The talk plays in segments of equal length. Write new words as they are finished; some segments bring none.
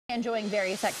Enjoying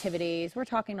various activities. We're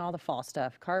talking all the fall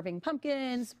stuff, carving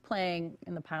pumpkins, playing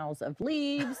in the piles of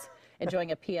leaves,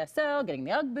 enjoying a PSL, getting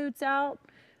the Ugg boots out.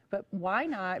 But why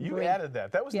not? You added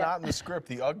that. That was not in the script,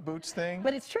 the Ugg boots thing.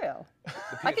 But it's true.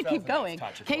 I could keep going.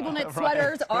 Cable knit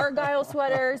sweaters, Argyle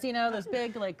sweaters, you know, those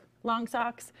big, like, long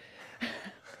socks.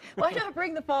 Why not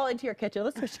bring the fall into your kitchen?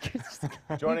 Let's switch gears.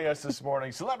 Joining us this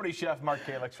morning, celebrity chef Mark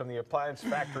Kalix from the Appliance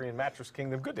Factory in Mattress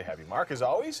Kingdom. Good to have you, Mark, as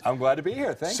always. I'm glad to be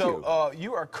here. Thank you. So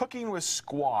you are cooking with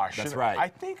squash. That's and right. I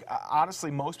think,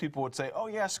 honestly, most people would say, oh,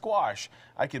 yeah, squash.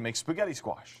 I can make spaghetti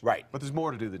squash. Right. But there's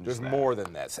more to do than just that. There's more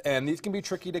than this. And these can be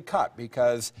tricky to cut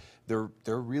because they're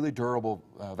really durable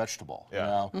vegetable.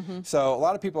 Yeah. You know? So a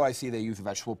lot of people I see, they use a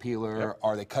vegetable peeler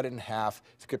or they cut it in half,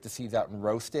 skip the seeds out and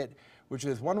roast it, which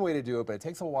is one way to do it, but it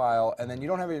takes a while, and then you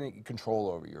don't have any control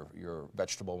over your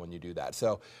vegetable when you do that.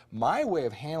 So my way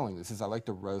of handling this is I like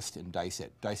to roast and dice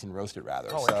and roast it rather.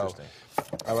 Oh, so interesting.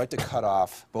 I like to cut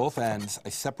off both ends. I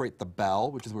separate the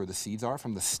bell, which is where the seeds are,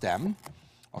 from the stem.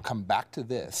 I'll come back to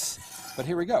this, but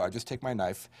here we go. I just take my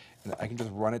knife, and I can just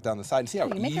run it down the side and see how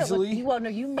easily. Well, no,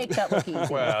 you make that look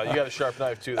easy. Well, you got a sharp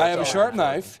knife, too. I have a sharp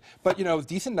knife, but, you know, with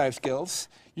decent knife skills,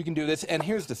 you can do this. And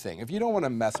here's the thing. If you don't want to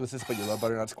mess with this, but you love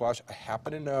butternut squash, I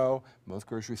happen to know most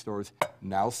grocery stores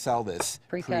now sell this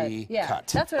pre-cut. Yeah,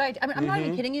 that's what I mean, I'm not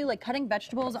even kidding you. Like, cutting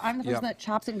vegetables, I'm the person that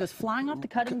chops it and goes flying off the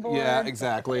cutting board. Yeah,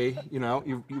 exactly. You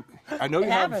know, I know you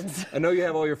have. I know you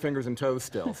have all your fingers and toes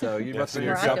still, so you must be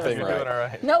doing something You're right. doing all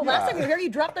right. No, last time you were here, you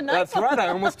dropped the knife. That's right. I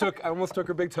almost took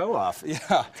her big toe off.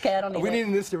 Yeah. Okay, I don't need We need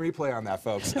an instant replay on that,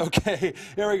 folks. Okay,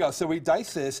 here we go. So we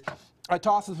dice this. I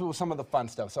toss this with some of the fun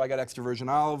stuff. So I got extra virgin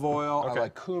olive oil. I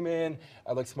like cumin.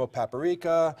 I like smoked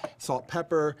paprika, salt,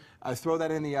 pepper. I throw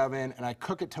that in the oven and I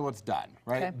cook it till it's done.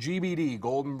 Right? Okay. GBD,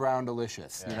 golden brown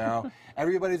delicious. You know,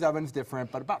 everybody's oven's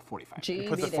different, but about 45. GBD. You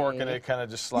put the fork in it, kind of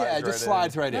just slides right in. Yeah, it just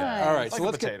slides right in. Nice. All right, Like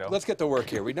so let's get to work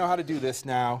here. We know how to do this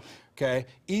now. Okay,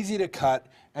 easy to cut,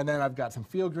 and then I've got some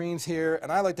field greens here, and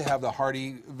I like to have the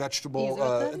hearty vegetable,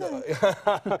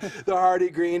 the hearty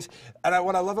greens. And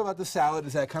what I love about the salad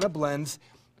is that it kind of blends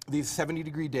these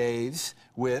 70-degree days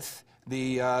with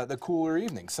the cooler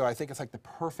evenings. So I think it's like the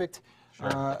perfect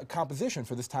composition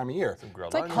for this time of year.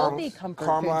 It's like healthy comfort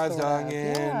Caramelized food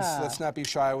onions. Yeah. Let's not be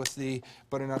shy with the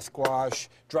butternut squash.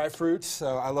 Dry fruits.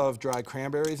 So I love dried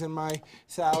cranberries in my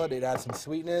salad. It adds some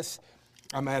sweetness.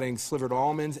 I'm adding slivered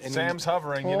almonds. And Sam's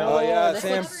hovering, you know. Oh, yeah, this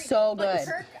Sam. looks so good. But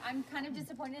Kirk, I'm kind of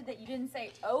disappointed that you didn't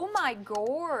say, oh my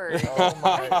gourd. Oh,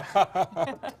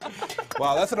 my.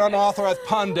 Wow, that's an unauthorized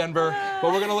pun, Denver,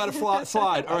 but we're going to let it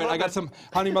slide. All right, I got some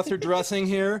honey mustard dressing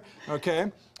here,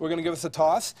 okay? We're going to give us a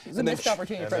toss. It's a missed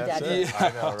opportunity for a dad joke.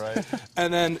 I know, right?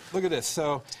 And then, look at this.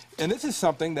 So, and this is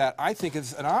something that I think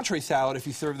is an entree salad if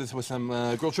you serve this with some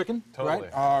grilled chicken, Totally.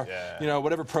 right? Or, you know,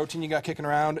 whatever protein you got kicking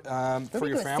around for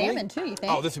your family. Salmon, too, you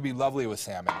think? Oh, this would be lovely with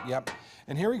salmon, yep.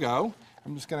 And here we go.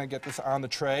 I'm just going to get this on the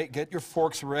tray. Get your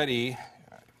forks ready.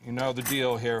 You know the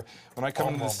deal here. When I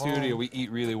come into the studio, we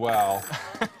eat really well.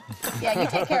 Yeah, you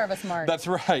take care of us, Mark. That's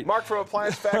right. Mark from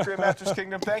Appliance Factory in Mattress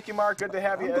Kingdom. Thank you, Mark. Good to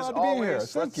have you I'm as glad to be always. here.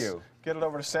 Thank Let's you. Get it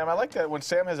over to Sam. I like that when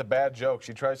Sam has a bad joke,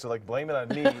 she tries to like blame it on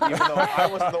me, even though I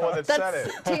wasn't the one that said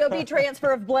it. TOB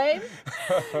transfer of blame?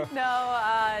 No,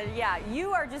 yeah,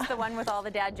 you are just the one with all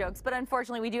the dad jokes, but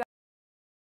unfortunately we do